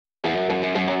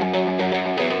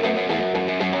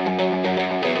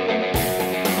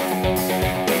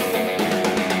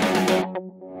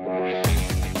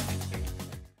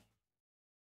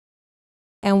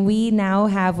And we now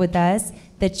have with us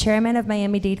the chairman of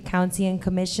Miami-Dade County and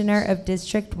commissioner of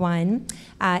District 1.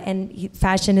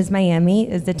 Fashion is Miami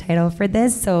is the title for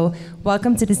this. So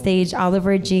welcome to the stage,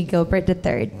 Oliver G. Gilbert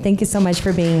III. Thank you so much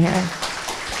for being here.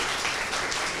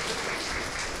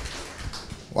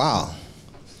 Wow.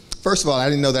 First of all, I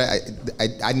didn't know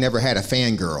that I never had a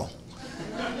fangirl.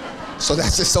 So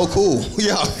that's just so cool.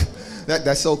 Yeah,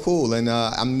 that's so cool. And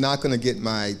I'm not gonna get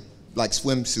my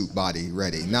swimsuit body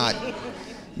ready.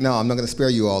 No, I'm not gonna spare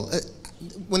you all.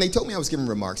 When they told me I was giving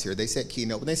remarks here, they said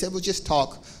keynote, and they said, well, just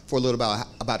talk for a little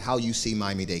about how you see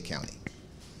Miami-Dade County.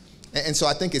 And so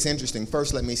I think it's interesting.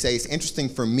 First, let me say it's interesting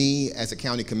for me as a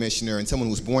county commissioner and someone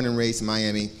who was born and raised in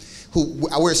Miami,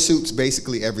 I wear suits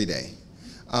basically every day,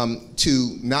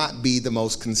 to not be the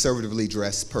most conservatively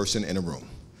dressed person in a room.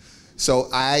 So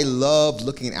I love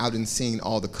looking out and seeing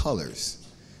all the colors.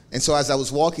 And so as I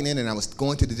was walking in and I was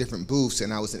going to the different booths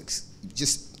and I was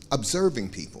just observing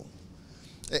people.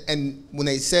 And when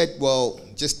they said, well,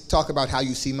 just talk about how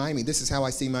you see Miami, this is how I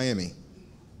see Miami.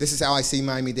 This is how I see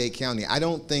Miami-Dade County. I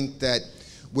don't think that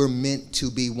we're meant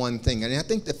to be one thing. And I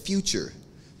think the future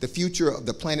of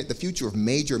the planet, the future of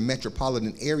major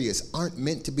metropolitan areas aren't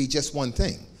meant to be just one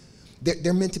thing.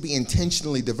 They're meant to be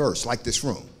intentionally diverse, like this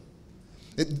room.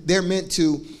 They're meant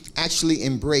to actually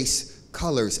embrace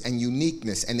colors and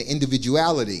uniqueness and the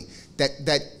individuality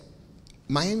that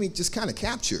Miami just kind of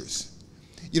captures.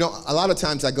 You know, a lot of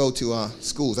times I go to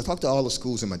schools. I talk to all the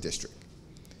schools in my district.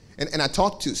 And I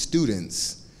talk to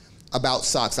students about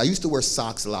socks. I used to wear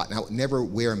socks a lot, and I would never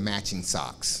wear matching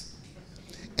socks.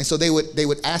 And so they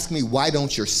would ask me, why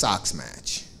don't your socks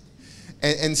match?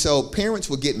 And so parents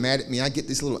would get mad at me. I get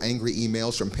these little angry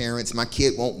emails from parents. My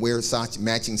kid won't wear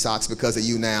matching socks because of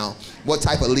you now. What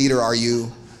type of leader are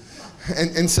you?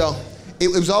 And so it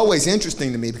was always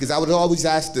interesting to me because I would always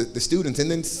ask the students, and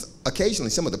then occasionally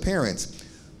some of the parents,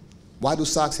 why do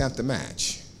socks have to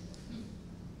match?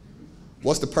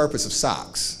 What's the purpose of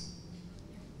socks?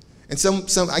 And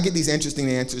I get these interesting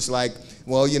answers like,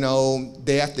 well, you know,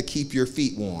 they have to keep your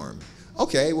feet warm.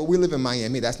 Okay, well, we live in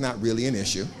Miami. That's not really an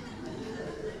issue.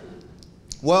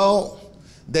 Well,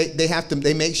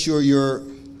 they make sure your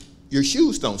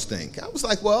shoes don't stink. I was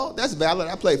like, well, that's valid.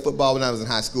 I played football when I was in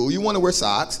high school. You want to wear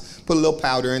socks, put a little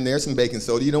powder in there, some baking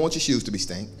soda. You don't want your shoes to be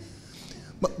stink.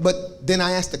 But then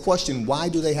I asked the question, why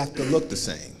do they have to look the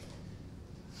same?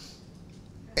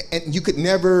 And you could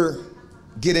never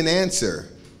get an answer.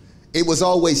 It was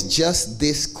always just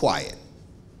this quiet.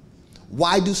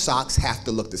 Why do socks have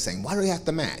to look the same? Why do they have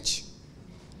to match?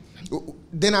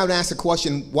 Then I would ask the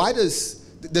question, why does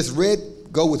red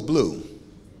go with blue?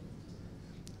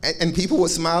 And people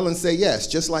would smile and say, yes,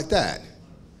 just like that.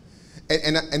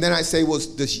 And then I say, well,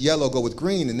 does yellow go with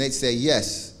green? And they'd say,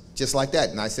 yes, just like that.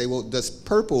 And I say, well, does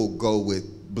purple go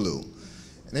with blue?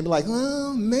 And they'd be like,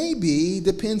 well, maybe,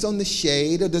 depends on the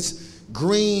shade. Or does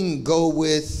green go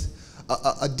with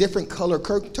a different color,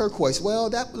 turquoise? Well,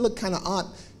 that would look kind of odd.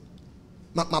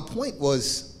 My point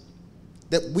was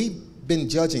that we've been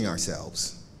judging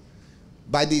ourselves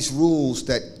by these rules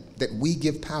that we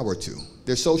give power to.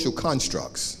 They're social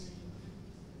constructs.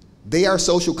 They are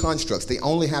social constructs. They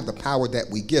only have the power that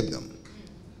we give them.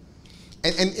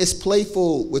 And it's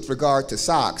playful with regard to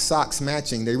socks. Socks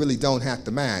matching, they really don't have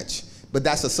to match. But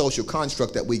that's a social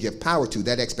construct that we give power to,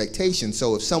 that expectation.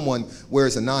 So if someone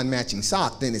wears a non-matching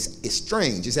sock, then it's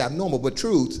strange, it's abnormal. But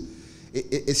truth,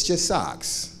 it's just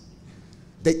socks.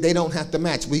 They don't have to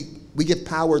match. We give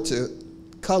power to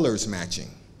colors matching.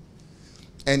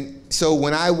 And so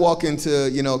when I walk into,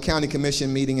 you know, county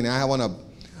commission meeting and I have on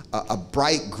a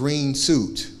bright green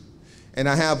suit, and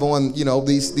I have on, you know,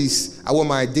 I wore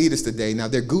my Adidas today. Now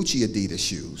they're Gucci Adidas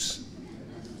shoes.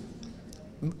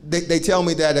 They tell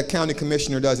me that a county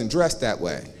commissioner doesn't dress that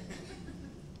way.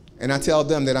 And I tell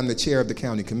them that I'm the chair of the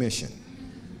county commission.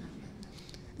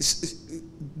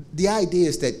 The idea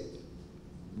is that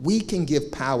we can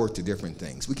give power to different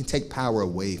things. We can take power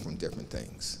away from different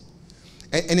things.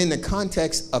 And in the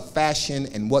context of fashion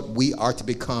and what we are to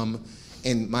become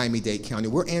in Miami-Dade County,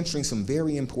 we're answering some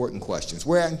very important questions.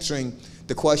 We're answering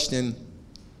the question,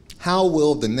 how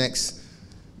will the next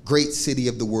great city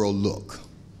of the world look?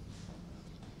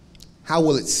 How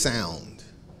will it sound?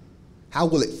 How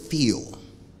will it feel?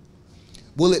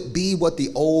 Will it be what the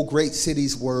old great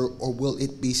cities were, or will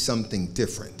it be something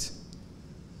different?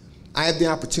 I have the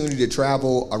opportunity to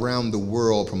travel around the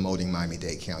world promoting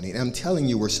Miami-Dade County, and I'm telling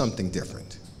you we're something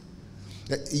different.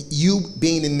 You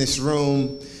being in this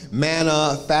room,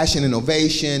 Manna,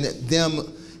 Fashinnovation,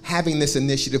 them having this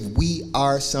initiative, We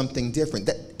Are Something Different.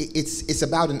 It's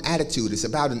about an attitude, it's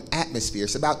about an atmosphere,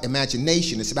 it's about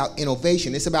imagination, it's about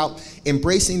innovation, it's about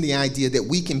embracing the idea that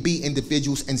we can be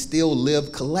individuals and still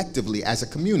live collectively as a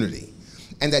community.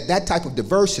 And that type of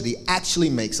diversity actually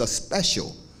makes us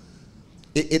special.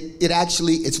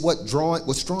 It's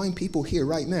what's drawing people here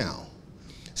right now.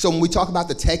 So when we talk about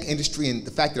the tech industry and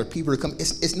the fact that people are coming,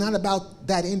 it's not about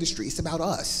that industry, it's about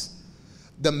us.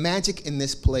 The magic in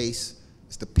this place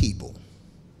is the people.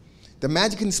 The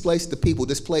magic in this place is the people,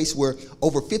 this place where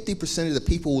over 50% of the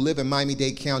people who live in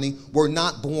Miami-Dade County were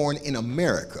not born in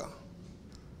America.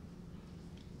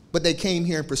 But they came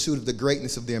here in pursuit of the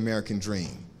greatness of the American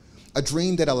dream. A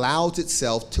dream that allows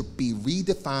itself to be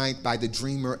redefined by the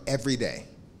dreamer every day.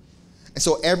 And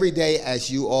so every day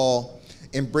as you all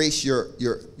embrace your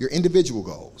individual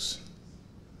goals,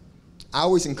 I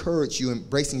always encourage you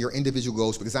embracing your individual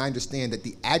goals because I understand that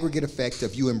the aggregate effect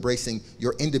of you embracing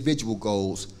your individual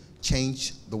goals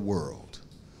change the world.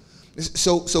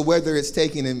 So whether it's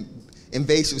taking an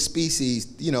invasive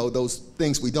species, you know, those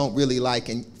things we don't really like,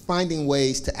 and finding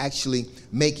ways to actually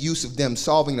make use of them,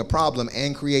 solving a problem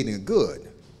and creating a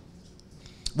good.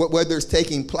 Whether it's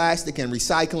taking plastic and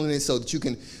recycling it so that you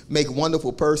can make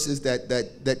wonderful purses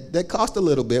that cost a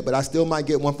little bit, but I still might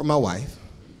get one for my wife.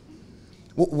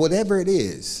 Whatever it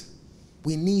is,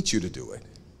 we need you to do it.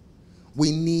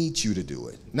 We need you to do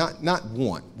it. Not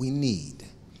want, we need.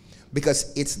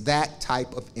 Because it's that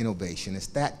type of innovation, it's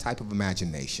that type of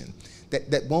imagination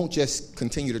that won't just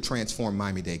continue to transform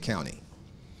Miami-Dade County.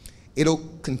 It'll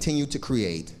continue to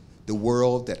create the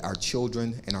world that our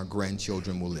children and our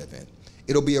grandchildren will live in.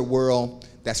 It'll be a world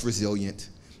that's resilient.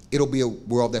 It'll be a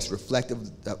world that's reflective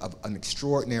of an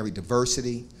extraordinary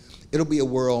diversity. It'll be a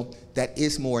world that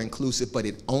is more inclusive, but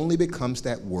it only becomes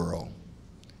that world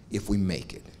if we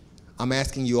make it. I'm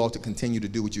asking you all to continue to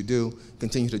do what you do,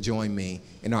 continue to join me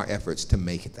in our efforts to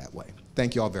make it that way.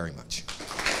 Thank you all very much.